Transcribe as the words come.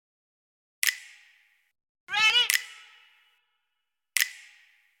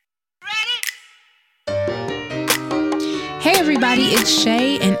everybody, it's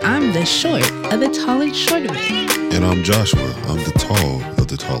Shay, and I'm the short of the tall and short of it. And I'm Joshua. I'm the tall of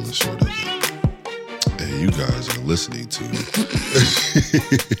the tall and short of it. And you guys are listening to...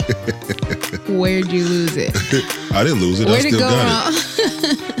 Where'd you lose it? I didn't lose it. Where'd I still it go got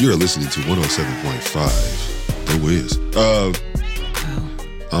it. You're listening to 107.5. The Wiz.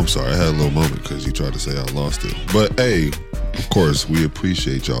 I'm sorry. I had a little moment because you tried to say I lost it. But hey, of course, we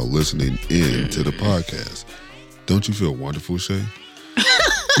appreciate y'all listening in to the podcast. Don't you feel wonderful, Shay?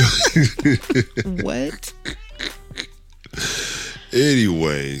 What?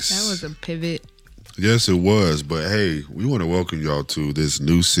 Anyways. That was a pivot. Yes, it was. But hey, we want to welcome y'all to this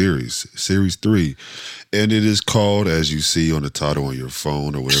new series, Series 3. And it is called, as you see on the title on your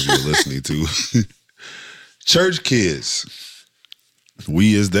phone or whatever you're listening to, Church Kids.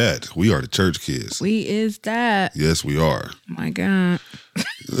 We is that. We are the church kids. We is that. Yes, we are. My God.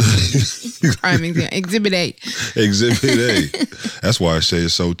 Prime example. Exhibit A. Exhibit A. That's why Shay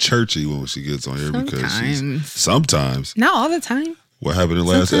is so churchy when she gets on here. Sometimes. Because she's sometimes. Not all the time. What happened in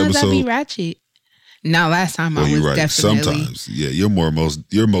the last Sometimes episode? I be ratchet. No, last time I was you're right. definitely. Sometimes. Yeah, you're most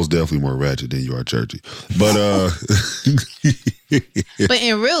definitely more ratchet than you are churchy. But But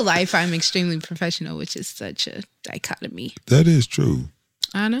in real life, I'm extremely professional, which is such a dichotomy. That is true.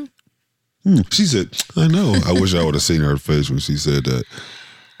 I know. She said, I know. I wish I would have seen her face when she said that.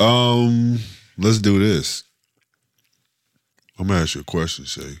 Let's do this. I'm going to ask you a question,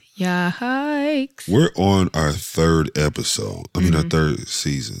 Shay. Yeah, hikes. We're on our third episode. I mean, our third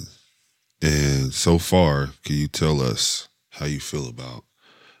season. And so far, can you tell us how you feel about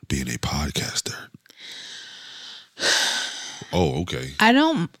being a podcaster? Oh, okay. I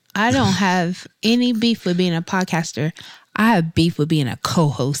don't have any beef with being a podcaster. I have beef with being a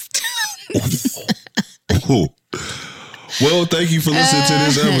co-host. Oh. Well, thank you for listening to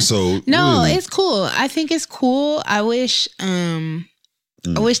this episode. No, really. It's cool. I think it's cool. I wish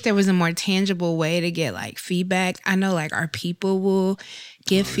there was a more tangible way to get like feedback. I know like our people will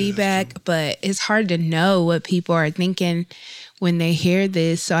give feedback, but it's hard to know what people are thinking when they hear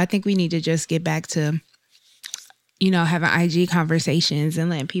this. So I think we need to just get back to, having IG conversations and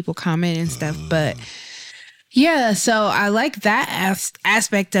letting people comment and stuff. But yeah, so I like that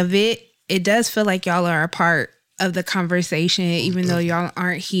aspect of it. It does feel like y'all are a part of the conversation, even though y'all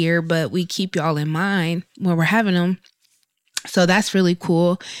aren't here, but we keep y'all in mind when we're having them. So that's really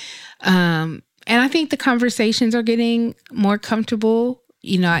cool. And I think the conversations are getting more comfortable.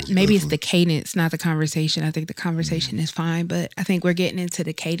 Maybe it's the cadence, not the conversation. I think the conversation is fine, but I think we're getting into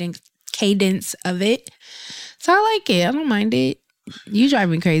the cadence of it. So I like it. I don't mind it. You drive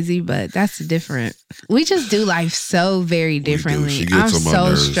me crazy, but that's different. We just do life so very differently. I'm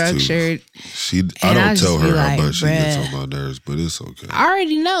so structured. I don't tell her how much she gets on my nerves, but it's okay. I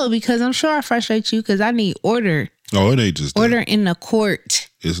already know because I'm sure I frustrate you because I need order. Oh, it ain't just order that. In the court.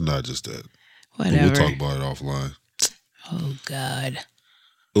 It's not just that. Whatever. We'll talk about it offline. Oh, God.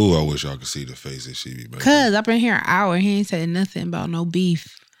 Oh, I wish y'all could see the face that she be making. Because I've been here an hour. He ain't said nothing about no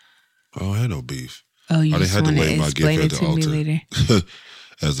beef. Oh, I had no beef. Oh, you just want to explain it to me later.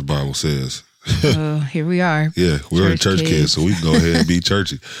 As the Bible says. Oh, here we are. Yeah, we're church kids, so we can go ahead and be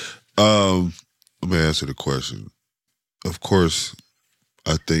churchy. Let me answer the question. Of course,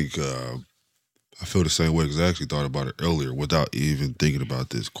 I think I feel the same way because I actually thought about it earlier without even thinking about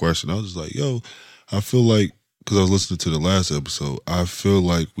this question. I was just like, I feel like, because I was listening to the last episode, I feel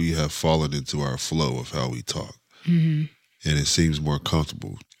like we have fallen into our flow of how we talk. Mm-hmm. And it seems more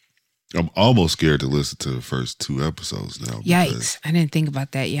comfortable. I'm almost scared to listen to the first 2 episodes now. Yikes. I didn't think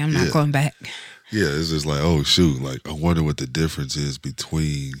about that. Yeah, I'm not going back. Yeah, it's just like, oh, shoot. Like, I wonder what the difference is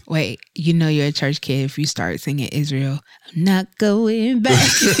between... Wait, you're a church kid if you start singing Israel. I'm not going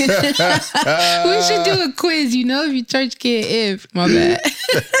back. We should do a quiz. If you're church kid, my bad.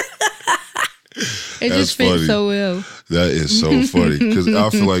 It just fits so well. That is so funny because I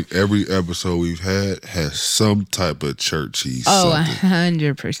feel like every episode we've had has some type of churchy. Oh,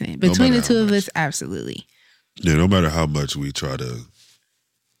 100%. Between the two of us, absolutely. Yeah, no matter how much we try to,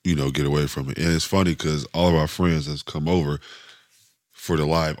 get away from it. And it's funny because all of our friends that's come over for the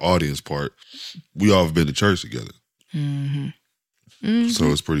live audience part, we all have been to church together. Mm-hmm. Mm-hmm. So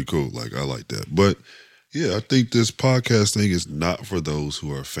it's pretty cool. Like, I like that. But yeah, I think this podcast thing is not for those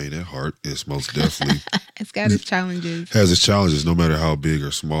who are faint at heart. It's most definitely... It's got its challenges. Has its challenges, no matter how big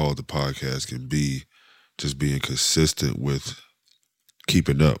or small the podcast can be. Just being consistent with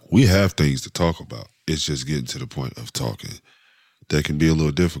keeping up. We have things to talk about. It's just getting to the point of talking. That can be a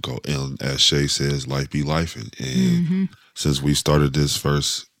little difficult. And as Shay says, life be lifing. And since we started the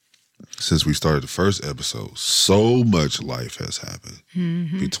first episode, so much life has happened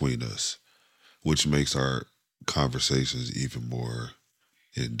between us, which makes our conversations even more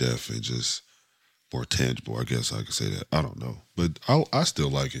in depth and just more tangible. I guess I could say that. I don't know, but I still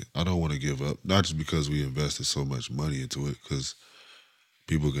like it. I don't want to give up. Not just because we invested so much money into it, because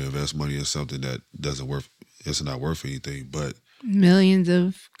people can invest money in something that doesn't worth. It's not worth anything, but millions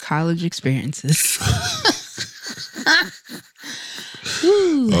of college experiences.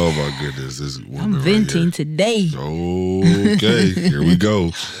 Oh my goodness, this woman I'm venting right today. Okay, here we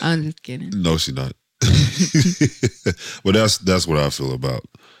go. I'm just kidding. No, she's not. But that's what I feel about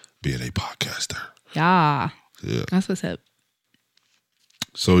being a podcaster. Yeah. That's what's up.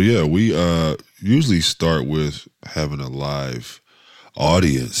 So yeah, we usually start with having a live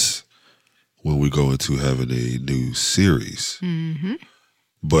audience when we go into having a new series. Mm-hmm.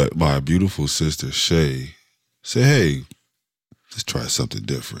 But my beautiful sister Shay said, "Hey, let's try something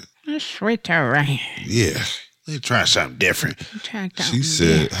different. Let's switch around. Yeah, let's try something different." She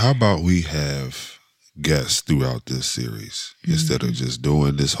said, "How about we have guests throughout this series instead of just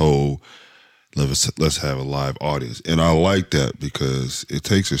doing this whole let's have a live audience?" And I like that because it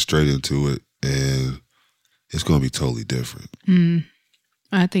takes us straight into it, and it's going to be totally different.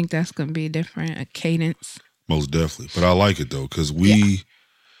 I think that's going to be different, a cadence. Most definitely. But I like it though, because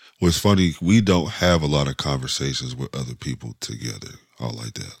what's funny, we don't have a lot of conversations with other people together. I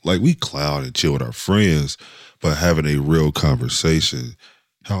like that. Like we clown and chill with our friends, but having a real conversation,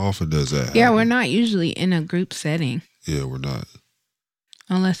 how often does that happen? Yeah, we're not usually in a group setting. Yeah, we're not.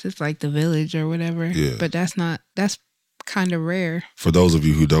 Unless it's like the village or whatever. Yeah. But that's kind of rare. For those of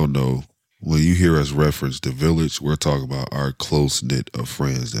you who don't know, when you hear us reference the village, we're talking about our close knit of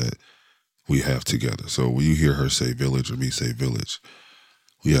friends that we have together. So when you hear her say village or me say village,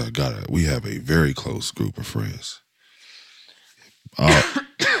 we have a very close group of friends.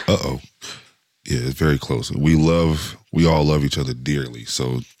 Uh-oh. Yeah, it's very close. We all love each other dearly.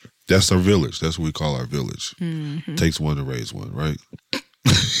 So that's our village. That's what we call our village. Mm-hmm. Takes one to raise one, right?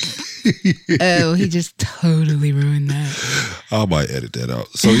 Oh, he just totally ruined that. I might edit that out.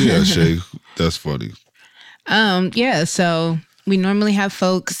 So yeah, Shay, that's funny. Yeah, so we normally have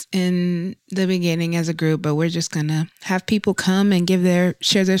folks in the beginning as a group, but we're just gonna have people come and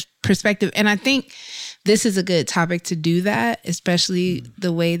share their perspective. And I think this is a good topic to do that, especially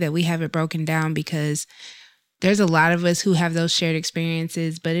the way that we have it broken down, because there's a lot of us who have those shared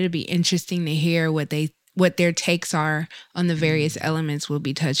experiences, but it'll be interesting to hear what their takes are on the various elements we'll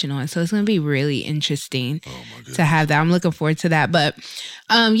be touching on. So it's going to be really interesting to have that. I'm looking forward to that. But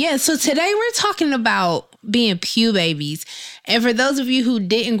so today we're talking about being pew babies. And for those of you who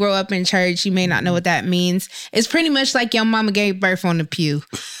didn't grow up in church, you may not know what that means. It's pretty much like your mama gave birth on the pew,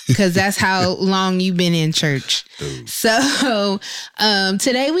 because that's how long you've been in church. Dude. So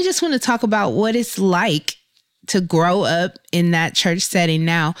today we just want to talk about what it's like to grow up in that church setting.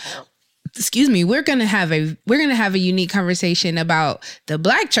 Now, we're gonna have a unique conversation about the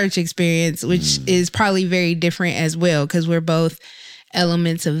Black church experience, which is probably very different as well, because we're both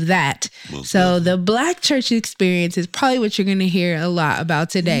elements of that. So the Black church experience is probably what you're gonna hear a lot about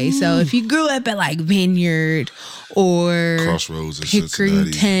today. So if you grew up at like Vineyard or Crossroads,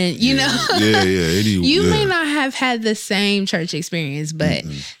 Pickering Tent, you know, you may yeah. not have had the same church experience, but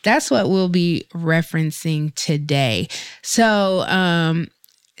that's what we'll be referencing today. So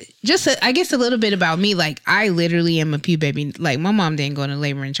just I guess a little bit about me. Like, I literally am a pew baby. Like, my mom didn't go to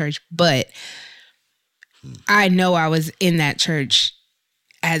labor in church, but I know I was in that church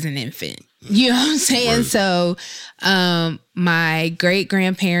as an infant. You know what I'm saying? Right. So my great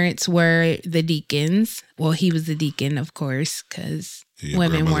grandparents were the deacons. Well, he was the deacon, of course, because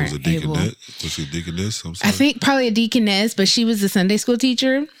women weren't able. Was she a deaconess? I'm sorry. I think probably a deaconess, but she was the Sunday school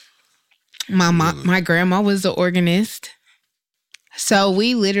teacher. My grandma was the organist. So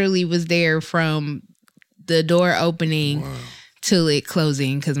we literally was there from the door opening till it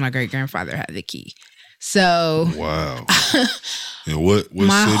closing, because my great grandfather had the key. So wow. And what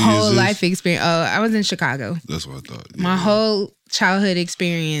my city whole is this? life experience. Oh, I was in Chicago. That's what I thought. Yeah. My whole childhood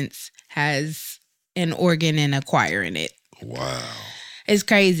experience has an organ and a choir in it. Wow. It's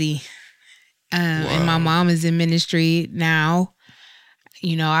crazy. And my mom is in ministry now.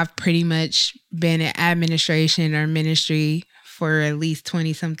 You know, I've pretty much been in administration or ministry for at least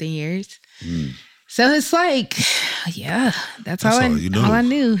 20 something years. So it's like, yeah, that's all I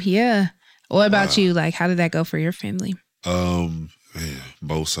knew. Yeah. What about you? Like, how did that go for your family? Man,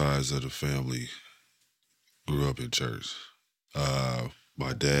 both sides of the family grew up in church.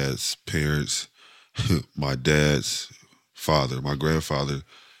 My dad's parents, my dad's father, my grandfather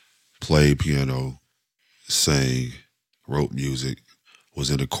played piano, sang, wrote music,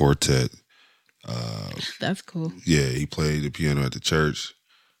 was in a quartet. That's cool. Yeah, he played the piano at the church,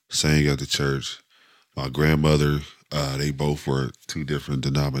 sang at the church. My grandmother, they both were two different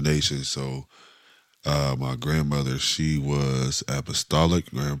denominations. So my grandmother, she was apostolic.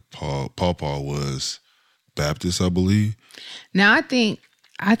 Papa was Baptist, I believe. Now I think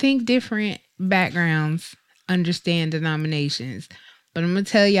different backgrounds understand denominations. But I'm gonna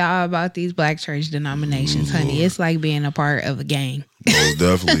tell y'all about these black church denominations, Ooh, honey. Lord. It's like being a part of a gang. Most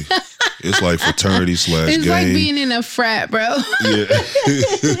definitely. It's like fraternity / It's gang. like being in a frat, bro. Yeah.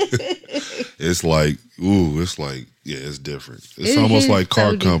 It's like, it's different. It's almost like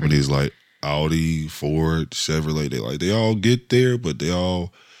car companies like Audi, Ford, Chevrolet. They all get there, but they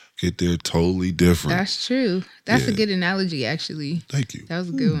all get there totally different. That's true. That's a good analogy, actually. Thank you. That was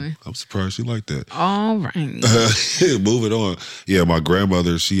a good one. I'm surprised you like that. All right. Moving on. Yeah, my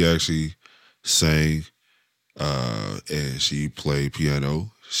grandmother, she actually sang and she played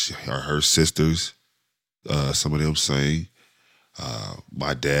piano. Her sisters, some of them sang.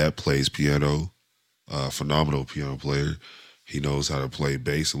 My dad plays piano, phenomenal piano player. He knows how to play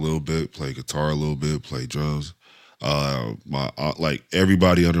bass a little bit, play guitar a little bit, play drums. My aunt, like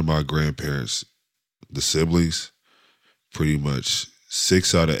everybody under my grandparents, the siblings, pretty much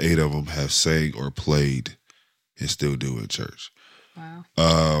 6 out of 8 of them have sang or played and still do in church. Wow.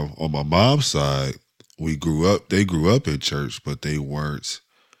 On my mom's side, they grew up in church, but they weren't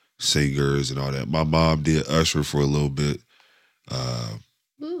singers and all that. My mom did usher for a little bit.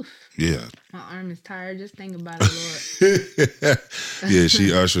 Oof. Yeah. My arm is tired. Just think about it, Lord. Yeah,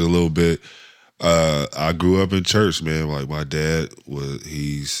 she ushered a little bit. I grew up in church, man. Like my dad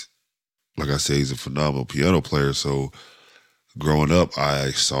he's a phenomenal piano player. So growing up,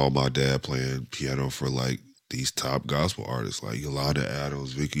 I saw my dad playing piano for like these top gospel artists like Yolanda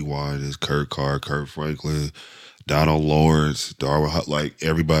Adams, Vicki Winans, Kurt Carr, Kurt Franklin, Donald Lawrence, Darwin, like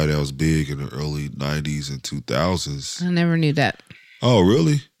everybody that was big in the early 90s and 2000s. I never knew that. Oh,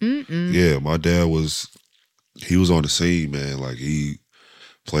 really? Mm-mm. Yeah, my dad was on the scene, man. Like he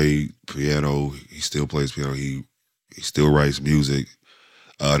played piano. He still plays piano. He still writes music.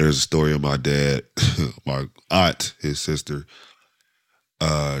 There's a story of my dad, my aunt, his sister.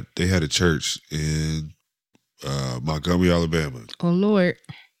 They had a church in Montgomery, Alabama. Oh, Lord.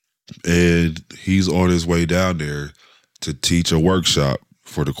 And he's on his way down there to teach a workshop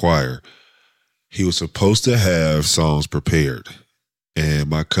for the choir. He was supposed to have songs prepared. And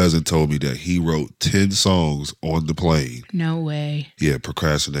my cousin told me that he wrote 10 songs on the plane. No way. Yeah,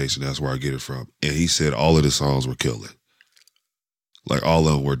 procrastination. That's where I get it from. And he said all of the songs were killing. Like all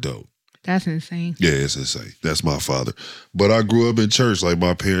of them were dope. That's insane. Yeah, it's insane. That's my father. But I grew up in church. Like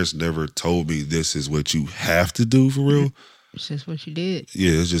my parents never told me this is what you have to do for real. It's just what you did.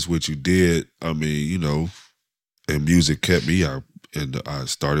 Yeah, it's just what you did. I mean, and music kept me out. And I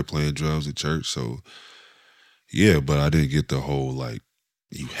started playing drums in church. So, yeah, but I didn't get the whole, like,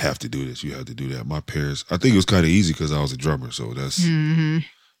 you have to do this, you have to do that. My parents, I think it was kind of easy because I was a drummer. So that's,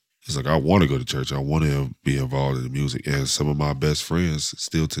 It's like I want to go to church. I want to be involved in the music. And some of my best friends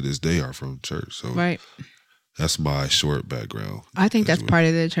still to this day are from church. So right. That's my short background. I think that's part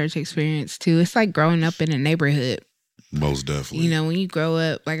of the church experience, too. It's like growing up in a neighborhood. Most definitely. When you grow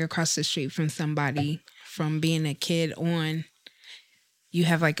up like across the street from somebody, from being a kid on, you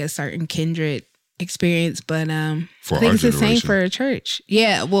have like a certain kindred experience. But I think it's the same for a church.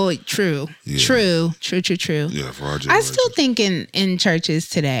 Yeah, well, true. Yeah. True. Yeah, for our generation. I still think in churches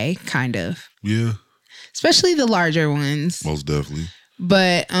today, kind of. Yeah. Especially the larger ones. Most definitely.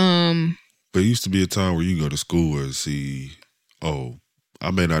 But it used to be a time where you can go to school and see,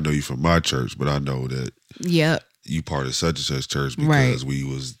 I may not know you from my church, but I know that you part of such and such church because we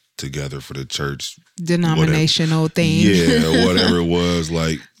was together for the church denominational thing. Yeah, whatever it was,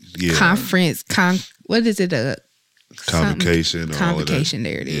 like conference, what is it? Convocation. Convocation,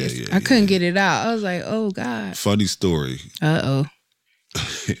 there it is. I couldn't get it out. I was like, oh God. Funny story. Uh-oh.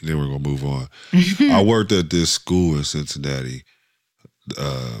 Then we're gonna move on. I worked at this school in Cincinnati,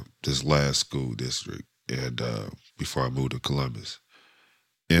 this last school district, and before I moved to Columbus.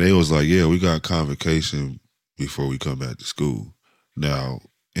 And it was like, yeah, we got convocation before we come back to school. Now,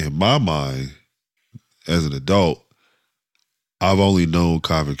 in my mind, as an adult, I've only known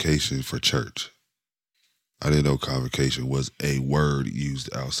convocation for church. I didn't know convocation was a word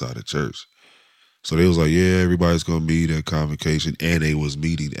used outside of church. So they was like, yeah, everybody's going to meet at convocation. And they was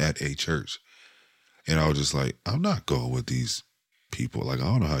meeting at a church. And I was just like, I'm not going with these people. Like, I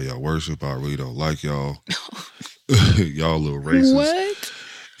don't know how y'all worship. I really don't like y'all. Y'all a little racist. What?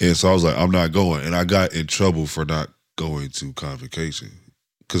 And so I was like, I'm not going. And I got in trouble for not going to convocation.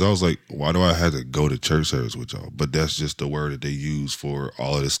 Because I was like, why do I have to go to church service with y'all? But that's just the word that they use for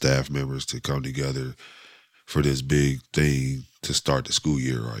all of the staff members to come together for this big thing to start the school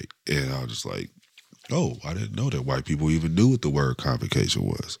year right. And I was just like, Oh, I didn't know that white people even knew what the word convocation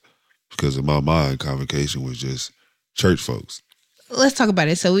was. Because in my mind, convocation was just church folks. Let's talk about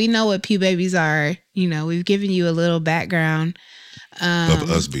it. So we know what pew babies are. You know, we've given you a little background. Of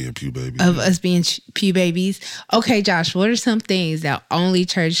us being pew babies. Of us being pew babies. Okay, Josh, what are some things that only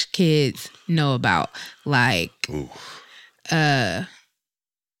church kids know about? Like,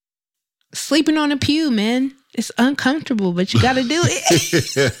 sleeping on a pew, man. It's uncomfortable, but you got to do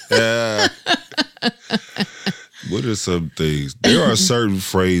it. What are some things? There are certain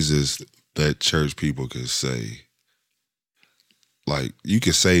phrases that church people can say. Like, you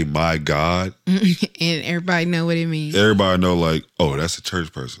can say, my God. And everybody know what it means. Everybody know, like, oh, that's a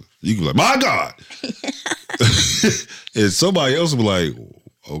church person. You can be like, my God. And somebody else will be like,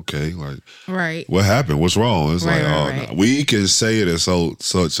 okay, like, right. What happened? What's wrong? It's right, like, right. No. We can say it in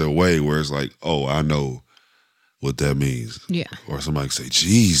such a way where it's like, oh, I know what that means. Yeah. Or somebody can say,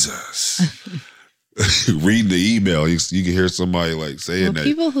 Jesus. Reading the email, you can hear somebody like saying that.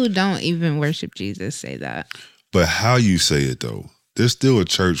 People who don't even worship Jesus say that. But how you say it, though, there's still a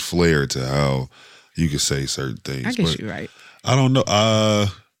church flair to how you can say certain things. I guess you're right. I don't know. I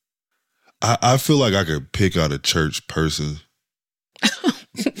feel like I could pick out a church person.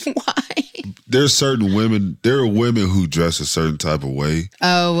 Why? There's certain women. There are women who dress a certain type of way.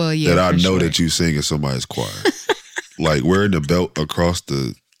 Oh, well, yeah. That I know that you sing in somebody's choir. Like wearing the belt across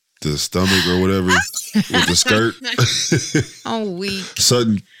the stomach or whatever with the skirt. Oh, weak.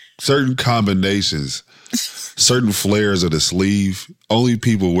 Certain combinations. Certain flares of the sleeve. Only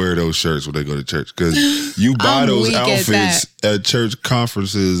people wear those shirts when they go to church because you buy those outfits at church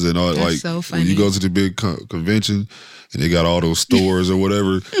conferences and all. That's like so funny. When you go to the big convention and they got all those stores or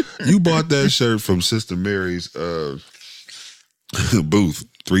whatever. You bought that shirt from Sister Mary's booth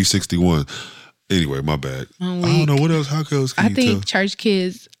 361. Anyway, my bad. I don't know what else. How else? I think church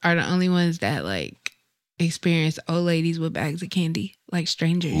kids are the only ones that like experience old ladies with bags of candy, like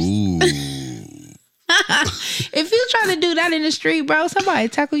strangers. Ooh. If you try to do that in the street, bro, somebody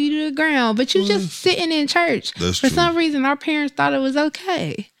tackle you to the ground. But you just sitting in church. That's For true. some reason, our parents thought it was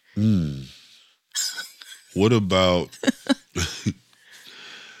okay. What about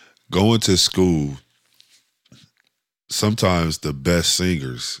going to school? Sometimes the best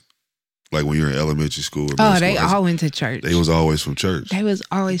singers, like when you're in elementary school. Or they all went to church. They was always from church. They was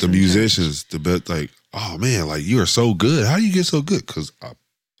always the from musicians. Church. The best, like, oh man, like you are so good. How do you get so good? Because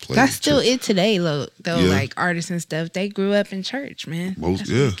that's still it today, though. Yeah. Like artists and stuff, they grew up in church, man.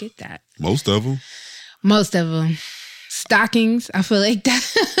 Get that. Most of them. Stockings. I feel like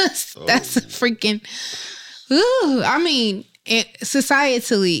that's a freaking. Ooh, I mean,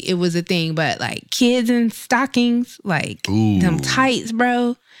 societally, it was a thing, but like kids in stockings, like them tights,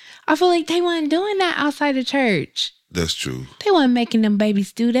 bro. I feel like they weren't doing that outside of church. That's true. They weren't making them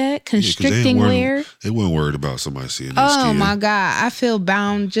babies do that. Constricting wear. They weren't worried about somebody seeing their skin. Oh my God. I feel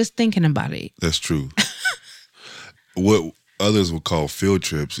bound just thinking about it. That's true. What others would call field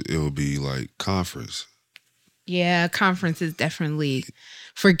trips, it would be like conference. Yeah, conference is definitely,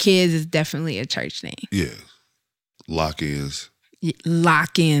 for kids, is definitely a church thing. Yeah. Lock-ins.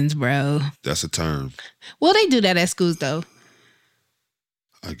 Lock-ins, bro. That's a term. Well, they do that at schools, though.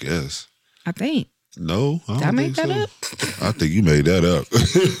 I guess. I think. No, I don't Did I make that up? I think you made that up.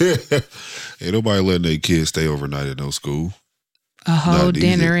 Ain't nobody letting their kids stay overnight at no school. A whole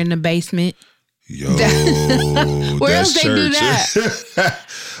dinner in the basement. Yo, where else they do that?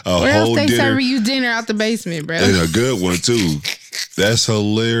 Where else they dinner. serving you dinner out the basement, bro? And a good one too. That's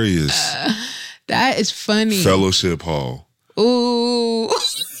hilarious. That is funny. Fellowship hall. Ooh.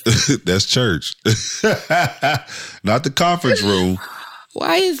 That's church. Not the conference room.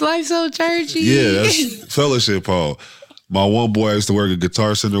 Why is life so churchy? Yeah, that's fellowship hall. My one boy I used to work at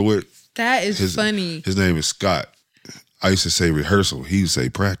Guitar Center with. That is funny. His name is Scott. I used to say rehearsal. He used to say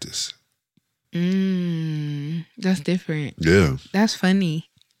practice. That's different. Yeah. That's funny.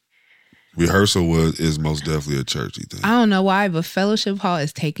 Rehearsal is most definitely a churchy thing. I don't know why, but fellowship hall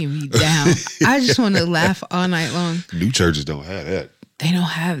is taking me down. I just want to laugh all night long. New churches don't have that. They don't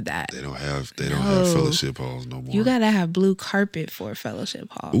have that. They don't have fellowship halls no more. You gotta have blue carpet for a fellowship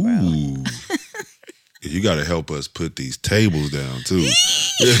hall, bro. Ooh. You gotta help us put these tables down too.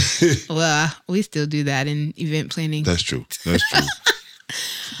 Well, we still do that in event planning. That's true.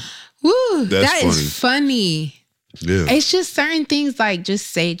 Woo, That's that is funny. Yeah. It's just certain things like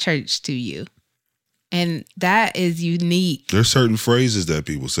just say church to you. And that is unique. There's certain phrases that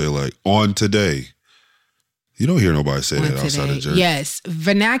people say like on today. You don't hear nobody say that outside of church. Yes.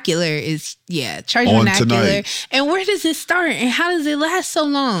 Vernacular is, church on vernacular. Tonight. And where does it start? And how does it last so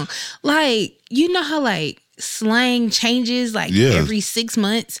long? Like, you know how like slang changes like every 6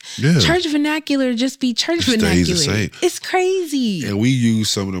 months. Yeah. Church vernacular just be church vernacular. The same. It's crazy. And we use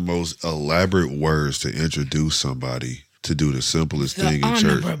some of the most elaborate words to introduce somebody to do the simplest thing in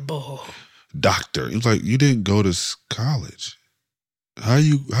church. Doctor. It's like, you didn't go to college.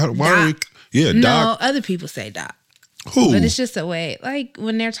 Why are we? Yeah, no, doc. Other people say doc. Who? But it's just a way. Like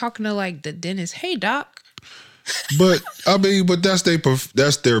when they're talking to like the dentist, hey doc. But I mean,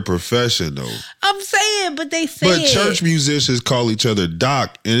 that's their profession though. I'm saying, but they say But church musicians call each other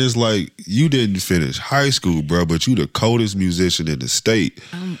doc, and it's like, you didn't finish high school, bro, but you the coldest musician in the state.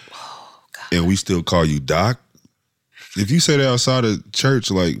 God. And we still call you doc. If you say that outside of church,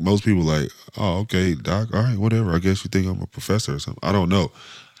 like most people like, oh, okay, doc, all right, whatever. I guess you think I'm a professor or something. I don't know.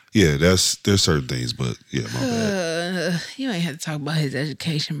 Yeah, there's certain things, but yeah, my bad. You ain't have to talk about his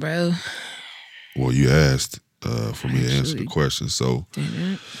education, bro. Well, you asked for me to answer the question. So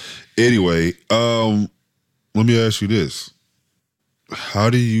anyway, let me ask you this. How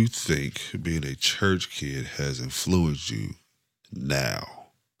do you think being a church kid has influenced you now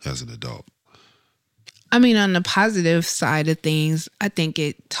as an adult? I mean, on the positive side of things, I think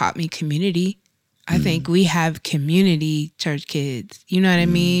it taught me community. I think we have community church kids. You know what I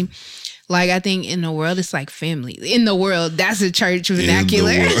mean? Like, I think in the world, it's like family. In the world, that's a church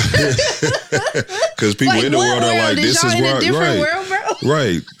vernacular. Because people like, in the world are like, this is where, right, world, bro?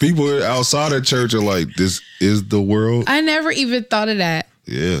 Right. People outside of church are like, this is the world. I never even thought of that.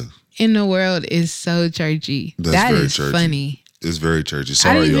 Yeah. In the world is so churchy. That is churchy. Funny. It's very churchy.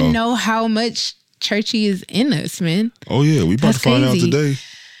 Sorry, I didn't even y'all. know how much churchy is in us, man. Oh, yeah. We about to find out today.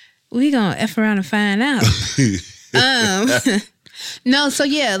 We gonna F around and find out. No, so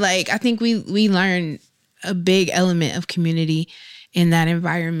yeah, like I think we learned a big element of community in that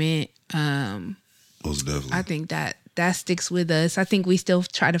environment. Most definitely. I think that sticks with us. I think we still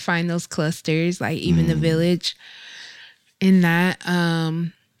try to find those clusters, like even the village in that. I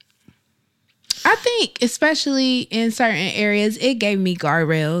think especially in certain areas, it gave me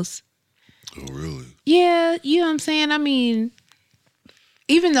guardrails. Oh, really? Yeah, you know what I'm saying? I mean,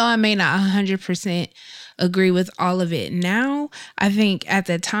 even though I may not 100% agree with all of it now, I think at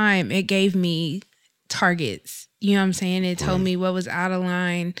the time it gave me targets. You know what I'm saying? It told me what was out of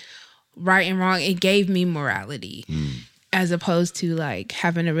line, right and wrong. It gave me morality as opposed to like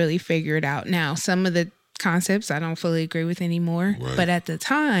having to really figure it out. Now, some of the concepts I don't fully agree with anymore. Right. But at the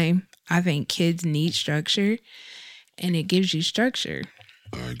time, I think kids need structure and it gives you structure.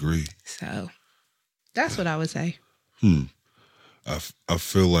 I agree. So that's what I would say. I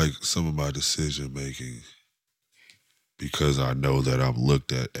feel like some of my decision making, because I know that I'm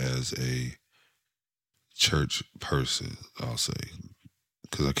looked at as a church person, I'll say,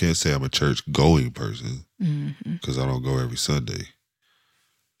 because I can't say I'm a church going person because I don't go every Sunday.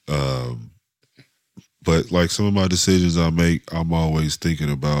 But like some of my decisions I make, I'm always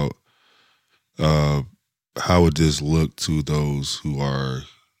thinking about how would this look to those who are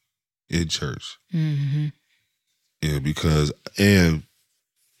in church. And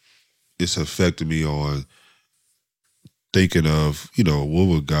it's affected me on thinking of, what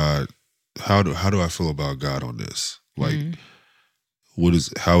would God, how do I feel about God on this? Like,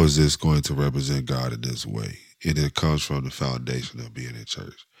 how is this going to represent God in this way? And it comes from the foundation of being in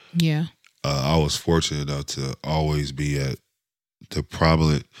church. Yeah. I was fortunate enough to always be at the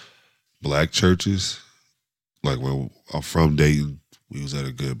prominent Black churches. Like when I'm from Dayton, we was at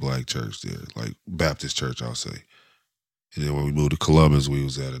a good Black church there, like Baptist church, I'll say. And then when we moved to Columbus, we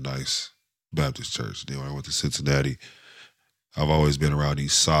was at a nice Baptist church. Then when I went to Cincinnati, I've always been around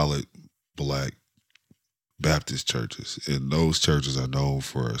these solid Black Baptist churches. And those churches are known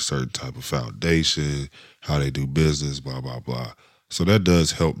for a certain type of foundation, how they do business, blah, blah, blah. So that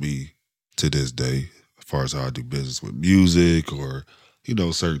does help me to this day as far as how I do business with music or,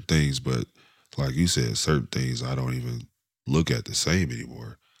 certain things. But like you said, certain things I don't even look at the same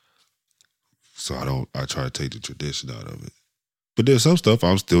anymore. So I try to take the tradition out of it. But there's some stuff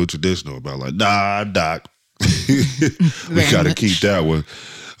I'm still traditional about, like, nah, Doc. We got to keep that one.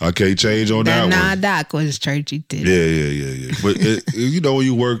 I can't change on that one. Nah, Doc was churchy too. Yeah. But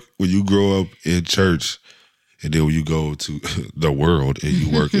when you grow up in church and then when you go to the world and you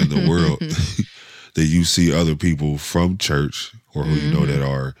work in the world, then you see other people from church or who that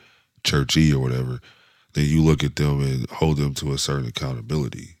are churchy or whatever, then you look at them and hold them to a certain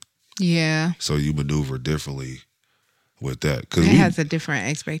accountability. Yeah. So you maneuver differently with that. It has a different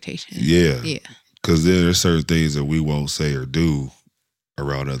expectation. Yeah. Yeah. Because there are certain things that we won't say or do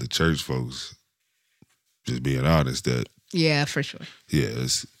around other church folks. Just being honest that. Yeah, for sure.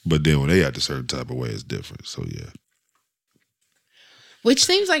 Yes. But then when they act a certain type of way, it's different. So yeah. Which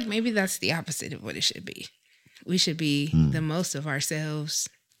seems like maybe that's the opposite of what it should be. We should be the most of ourselves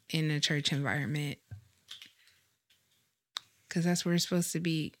in a church environment. Because that's where we're supposed to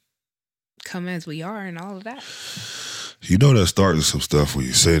be, come as we are and all of that. You know that's starting some stuff when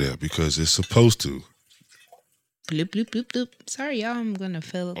you say that because it's supposed to. Bloop, bloop, bloop, bloop. Sorry, y'all. I'm going to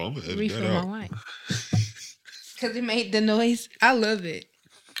refill my wine. Because it made the noise. I love it.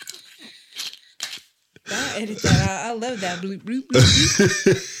 I'll edit that out. I love that. Bloop, bloop,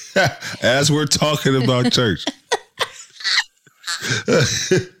 bloop, bloop. As we're talking about church.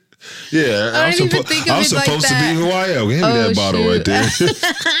 Yeah, I'm supposed to be who I am. Give me that bottle right there.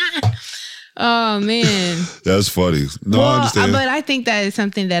 Oh, man. That's funny. No, I understand. But I think that is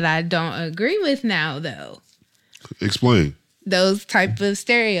something that I don't agree with now, though. Explain. Those type of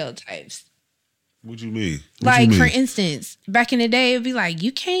stereotypes. What do you mean? For instance, back in the day, it'd be like,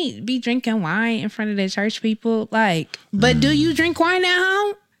 you can't be drinking wine in front of the church people. Like, but do you drink wine at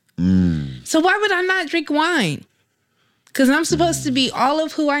home? So why would I not drink wine? Because I'm supposed to be all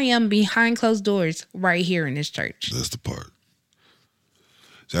of who I am behind closed doors right here in this church. That's the part.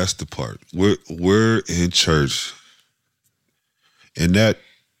 That's the part. We're in church. And that,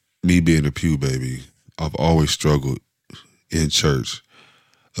 me being a pew baby, I've always struggled in church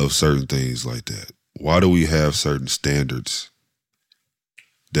of certain things like that. Why do we have certain standards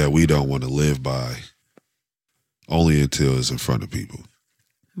that we don't want to live by only until it's in front of people?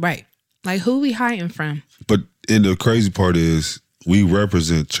 Right. Like, who we hiding from? And the crazy part is we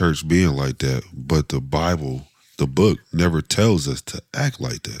represent church being like that, but the Bible, the book, never tells us to act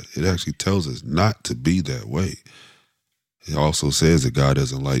like that. It actually tells us not to be that way. It also says that God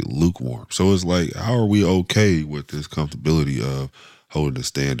doesn't like lukewarm. So it's like, how are we okay with this comfortability of holding the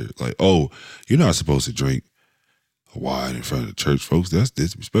standard? Like, oh, you're not supposed to drink wine in front of the church folks. That's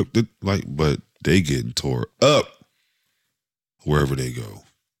disrespect. Like, but they getting tore up wherever they go.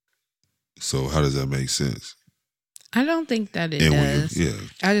 So how does that make sense? I don't think that it does.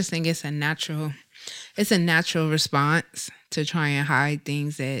 I just think it's a natural response to try and hide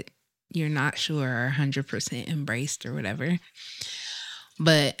things that you're not sure are 100% embraced or whatever.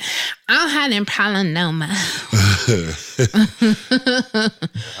 But I don't have any problem no more.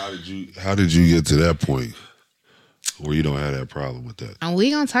 How did you get to that point where you don't have that problem with that? And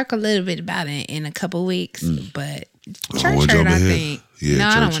we're going to talk a little bit about it in a couple weeks, but church hurt, I think. Yeah, no,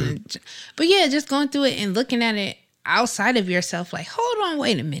 I don't want to. But yeah, just going through it and looking at it outside of yourself, like, hold on,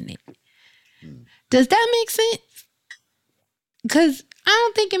 wait a minute. Does that make sense? Because I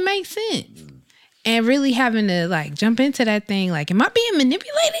don't think it makes sense. And really having to like jump into that thing, like, am I being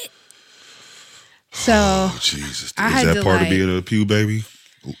manipulated? So, oh, Jesus. Is that part of being a pew baby?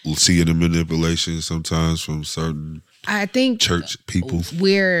 Seeing the manipulation sometimes from certain church people?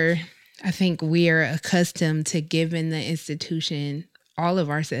 I think we're accustomed to giving the institution all of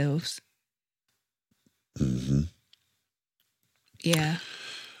ourselves. Mm-hmm. Yeah.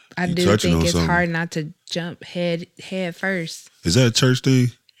 I do think it's hard not to jump head first. Is that a church thing?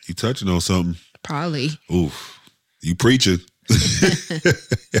 You touching on something? Probably. Oof. You preaching.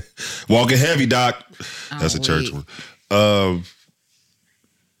 Walking heavy, Doc. That's a church one.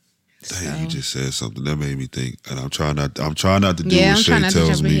 Dang, you just said something that made me think, and I'm trying not to do what Shay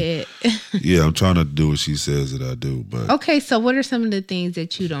tells me. Yeah, I'm trying not to do what she says that I do. But okay, so what are some of the things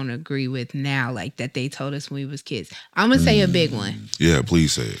that you don't agree with now, like that they told us when we was kids? I'm gonna say a big one. Yeah,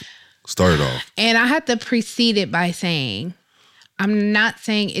 please say it. Start it off. And I have to precede it by saying, I'm not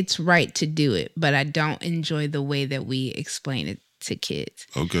saying it's right to do it, but I don't enjoy the way that we explain it to kids.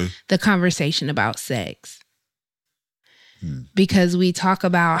 Okay. The conversation about sex. Because we talk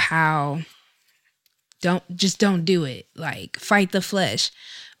about how don't do it, like fight the flesh,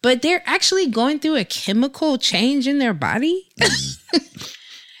 but they're actually going through a chemical change in their body. Do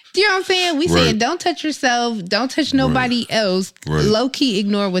you know what I'm saying? We saying don't touch yourself, don't touch nobody else. Low key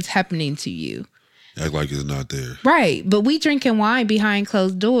ignore what's happening to you. Act like it's not there. Right, but we drinking wine behind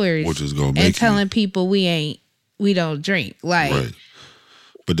closed doors, which is gonna make and telling people we don't drink. Like. Right.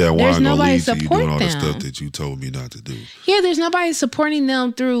 But that wine gonna lead to you doing all the stuff that you told me not to do. Yeah, there's nobody supporting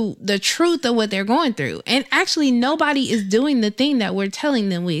them through the truth of what they're going through. And actually, nobody is doing the thing that we're telling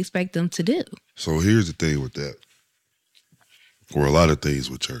them we expect them to do. So here's the thing with that. Or a lot of things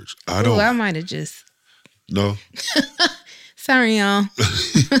with church. I might have just... No. Sorry, y'all.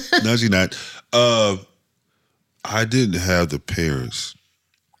 No, she's not. I didn't have the parents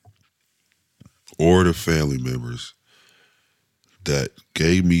or the family members that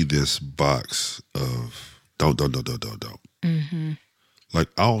gave me this box of don't. Mm-hmm. Like,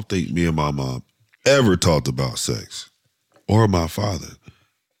 I don't think me and my mom ever talked about sex, or my father.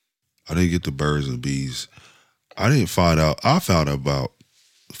 I didn't get the birds and bees. I didn't find out. I found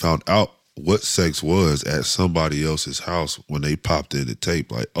out what sex was at somebody else's house when they popped in the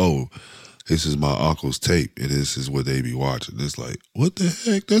tape. Like, oh, this is my uncle's tape, and this is what they be watching. It's like, what the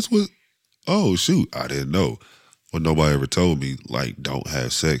heck? That's what. Oh shoot, I didn't know. Well, nobody ever told me like don't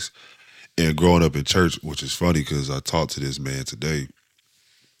have sex. And growing up in church, which is funny because I talked to this man today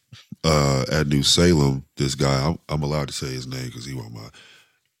at New Salem. This guy, I'm allowed to say his name because he won't mind.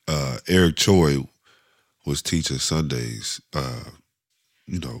 Eric Choi was teaching Sundays.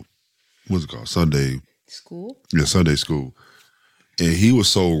 What's it called? Sunday school. Yeah, Sunday school, and he was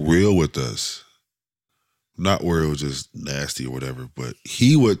so real with us. Not where it was just nasty or whatever, but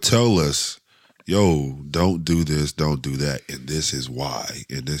he would tell us, yo, don't do this, don't do that, and this is why,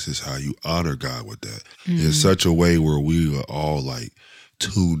 and this is how you honor God with that. In such a way where we were all like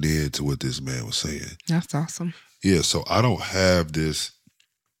tuned in to what this man was saying. That's awesome. Yeah, so I don't have this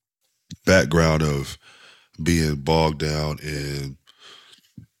background of being bogged down and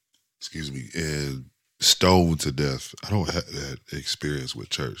stoned to death. I don't have that experience with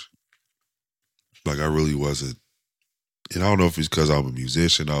church. Like I really wasn't. And I don't know if it's because I'm a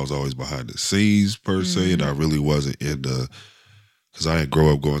musician. I was always behind the scenes per se, and I really wasn't in because I didn't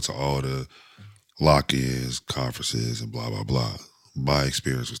grow up going to all the lock-ins, conferences, and blah, blah, blah. My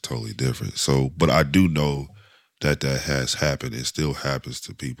experience was totally different. So, but I do know that has happened and still happens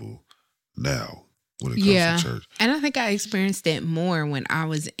to people now when it comes to church. And I think I experienced it more when I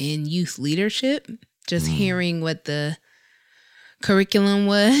was in youth leadership, just hearing what the curriculum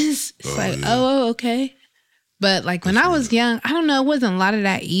was. It's okay. But like when I was young, I don't know, it wasn't a lot of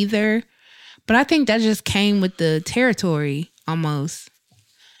that either. But I think that just came with the territory almost.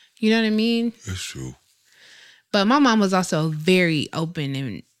 You know what I mean? That's true. But my mom was also very open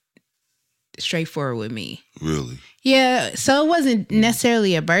and straightforward with me. Really? Yeah. So it wasn't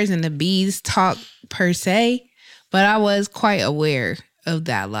necessarily a birds and the bees talk per se, but I was quite aware of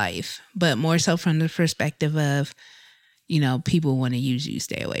that life. But more so from the perspective of, people want to use you,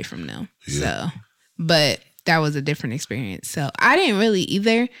 stay away from them. Yeah. So, but that was a different experience. So I didn't really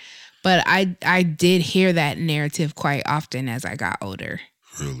either, but I did hear that narrative quite often as I got older.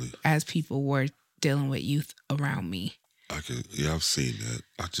 Really? As people were dealing with youth around me. I've seen that.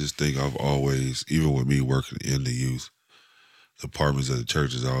 I just think I've always, even with me working in the youth departments at the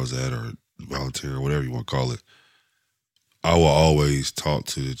churches I was at or volunteering, or whatever you want to call it, I will always talk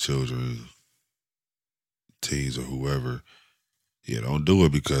to the children, teens or whoever, don't do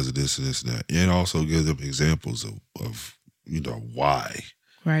it because of this and this and that. And also give them examples of why.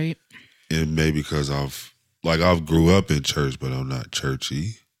 Right. And maybe because I've grew up in church, but I'm not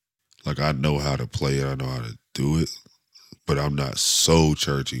churchy. Like I know how to play it, I know how to do it, but I'm not so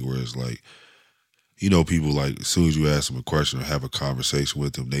churchy where it's like, people like as soon as you ask them a question or have a conversation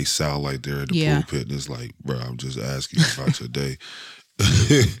with them, they sound like they're in the pulpit, and it's like, bro, I'm just asking about your day.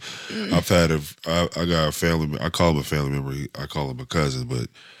 I got a family. I call him a family member. I call him a cousin, but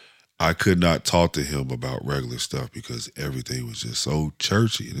I could not talk to him about regular stuff because everything was just so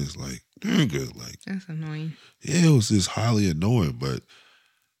churchy, and it's like, good, like that's annoying. Yeah, it was just highly annoying, but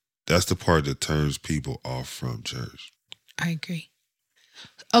that's the part that turns people off from church. I agree.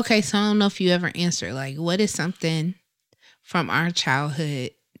 Okay, so I don't know if you ever answered, like, what is something from our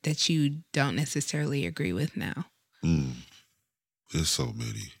childhood that you don't necessarily agree with now? There's so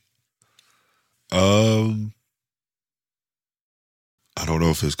many. I don't know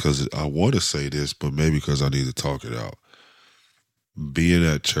if it's because I want to say this, but maybe because I need to talk it out. Being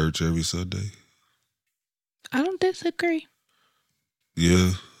at church every Sunday. I don't disagree.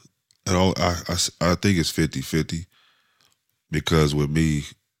 Yeah. And I think it's 50-50 because with me,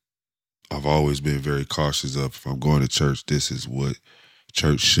 I've always been very cautious of if I'm going to church, this is what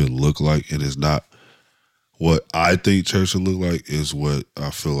church should look like. And it's not what I think church should look like, is what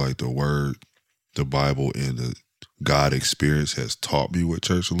I feel like the word, the Bible, and the God experience has taught me what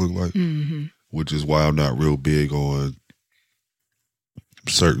church should look like, which is why I'm not real big on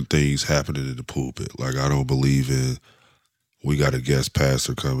certain things happening in the pulpit. Like I don't believe in, we got a guest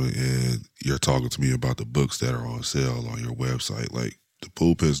pastor coming and you're talking to me about the books that are on sale on your website. Like the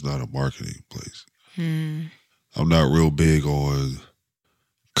pulpit's not a marketing place. I'm not real big on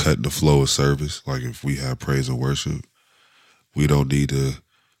cutting the flow of service. Like if we have praise and worship, we don't need to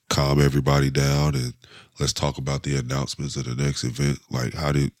calm everybody down and let's talk about the announcements of the next event. Like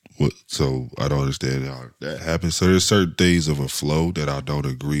so I don't understand how that happens. So there's certain things of a flow that I don't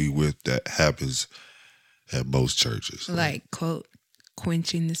agree with that happens at most churches. Like quote,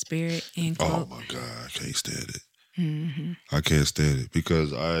 quenching the spirit, end quote. Oh my God, I can't stand it. I can't stand it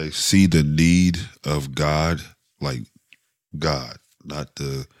because I see the need of God, like God, not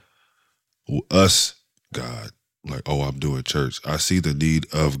us, God. like, oh, I'm doing church. I see the need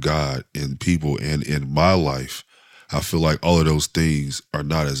of God in people and in my life. I feel like all of those things are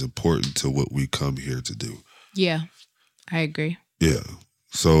not as important to what we come here to do. Yeah, I agree. Yeah.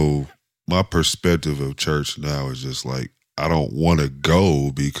 So my perspective of church now is just like, I don't want to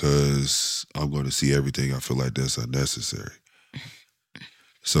go because I'm going to see everything. I feel like that's unnecessary.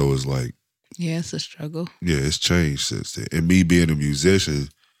 So it's like, yeah, it's a struggle. Yeah, it's changed since then. And me being a musician,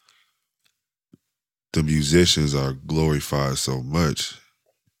 the musicians are glorified so much.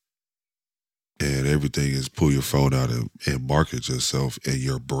 And everything is pull your phone out and market yourself and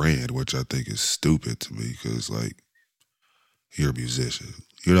your brand, which I think is stupid to me because, like, you're a musician.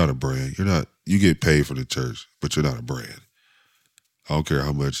 You're not a brand. You get paid for the church, but you're not a brand. I don't care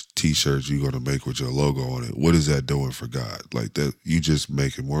how much T-shirts you're going to make with your logo on it. What is that doing for God? Like that, you just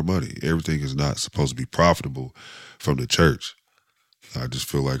making more money. Everything is not supposed to be profitable from the church. I just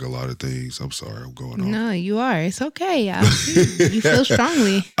feel like a lot of things. I'm sorry, I'm going on. No, you are. It's okay. You feel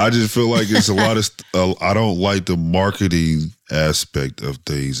strongly. I just feel like it's a lot of. I don't like the marketing aspect of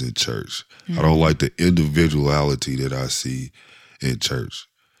things in church. Mm-hmm. I don't like the individuality that I see in church,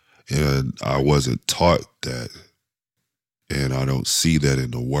 and I wasn't taught that. And I don't see that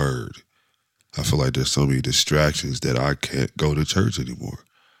in the word. I feel like there's so many distractions that I can't go to church anymore.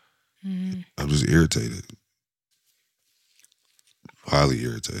 Mm. I'm just irritated. Highly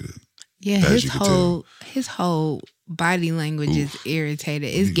irritated. Yeah, his whole body language is irritated.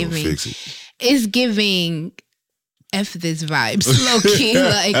 It's giving F this vibes, low key.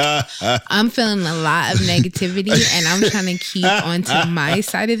 Like, I'm feeling a lot of negativity and I'm trying to keep onto my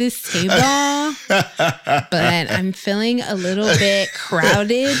side of this table. But I'm feeling a little bit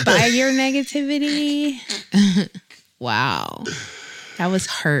crowded by your negativity. Wow. That was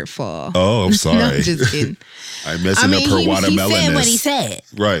hurtful. Oh, I'm sorry. No, I'm just kidding. I'm messing up her watermelon. He said what he said.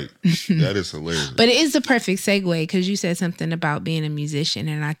 Right. That is hilarious. But it is the perfect segue because you said something about being a musician,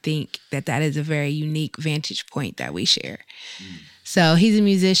 and I think that is a very unique vantage point that we share. So he's a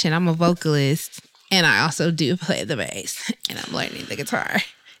musician. I'm a vocalist, and I also do play the bass, and I'm learning the guitar.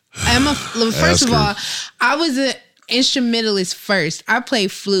 First of all, I was an instrumentalist first. I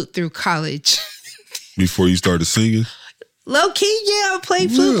played flute through college. Before you started singing? Low key, yeah, I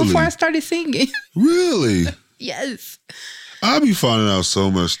played flute before I started singing. Really? Yes. I be finding out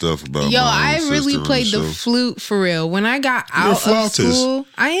so much stuff about I really played the flute for real. When I got out of school,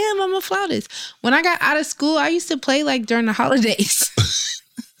 I'm a flautist. When I got out of school, I used to play like during the holidays.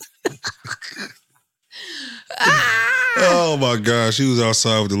 Oh my gosh, she was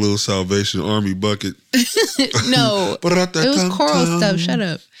outside with the little Salvation Army bucket. No, it was choral stuff. Shut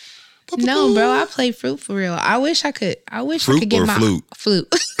up. No, bro, I play flute for real. I wish I could get my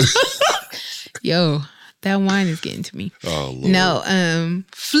flute. Yo, that wine is getting to me. Oh, Lord. No,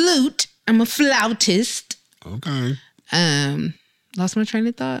 flute. I'm a flautist. Okay. Lost my train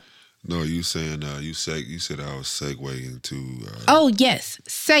of thought. No, you saying you said I was segueing into. Oh yes,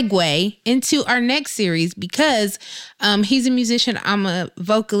 segue into our next series because he's a musician. I'm a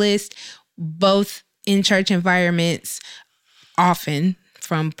vocalist, both in church environments, often.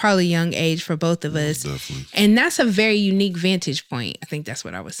 From probably young age for both of us. Definitely. And that's a very unique vantage point. I think that's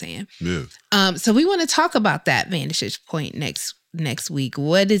what I was saying. Yeah. So we want to talk about that vantage point next week.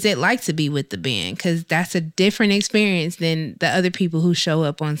 What is it like to be with the band? Because that's a different experience than the other people who show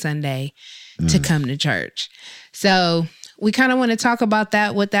up on Sunday to come to church. So we kind of want to talk about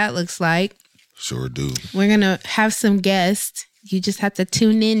that, what that looks like. Sure do. We're going to have some guests. You just have to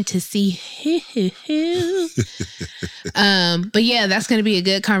tune in to see who. But yeah, that's going to be a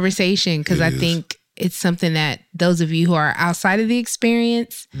good conversation because I think it's something that those of you who are outside of the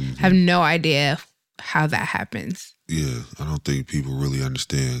experience have no idea how that happens. Yeah, I don't think people really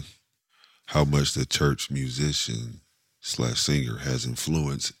understand how much the church musician / singer has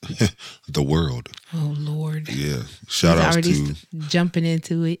influenced the world. Oh, Lord. Yeah. Shout out to... jumping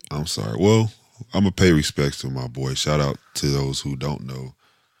into it. I'm sorry. Well... I'm going to pay respects to my boy. Shout out to those who don't know.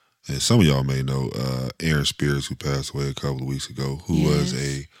 And some of y'all may know Aaron Spears, who passed away a couple of weeks ago, who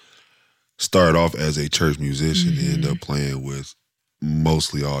started off as a church musician and ended up playing with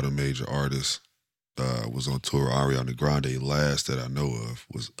mostly all the major artists. Was on tour. Ariana Grande, last that I know of,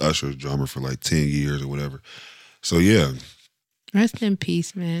 was Usher's drummer for like 10 years or whatever. So, yeah. Rest in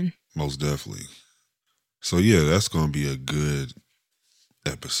peace, man. Most definitely. So, yeah, that's going to be a good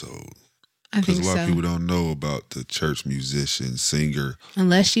episode. I think so. Because a lot of people don't know about the church musician, singer.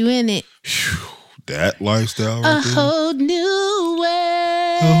 Unless you in it. Whew, that lifestyle right there. Whole new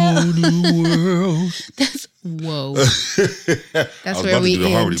world. A whole new world. That's, whoa. That's where we end. I was about to do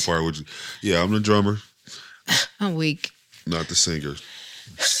the harmony part with you. Yeah, I'm the drummer. I'm weak. Not the singer.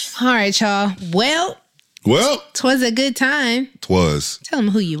 All right, y'all. Well, Well, 'twas a good time. 'Twas. Tell them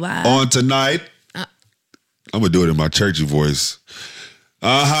who you are. On tonight, I'm going to do it in my churchy voice.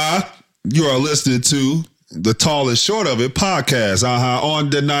 You are listening to the Tall and Short of It podcast. On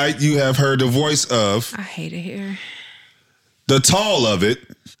tonight, you have heard the voice of... I hate it here. The tall of it,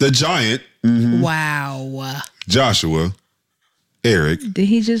 the giant. Mm-hmm. Wow. Joshua, Eric. Did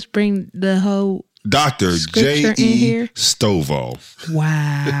he just bring the whole Dr. J.E. Stovall.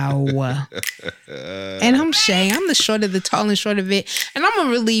 Wow. And I'm Shay. I'm the short of the tall and short of it. And I'm going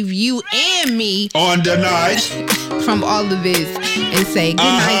to relieve you and me on the night from all of this and say good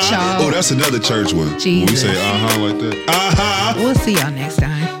night, y'all. Oh, that's another church one. Jesus. When we say like that. We'll see y'all next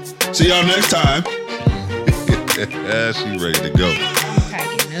time. See y'all next time. She ready to go.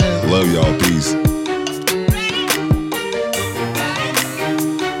 Love y'all. Peace.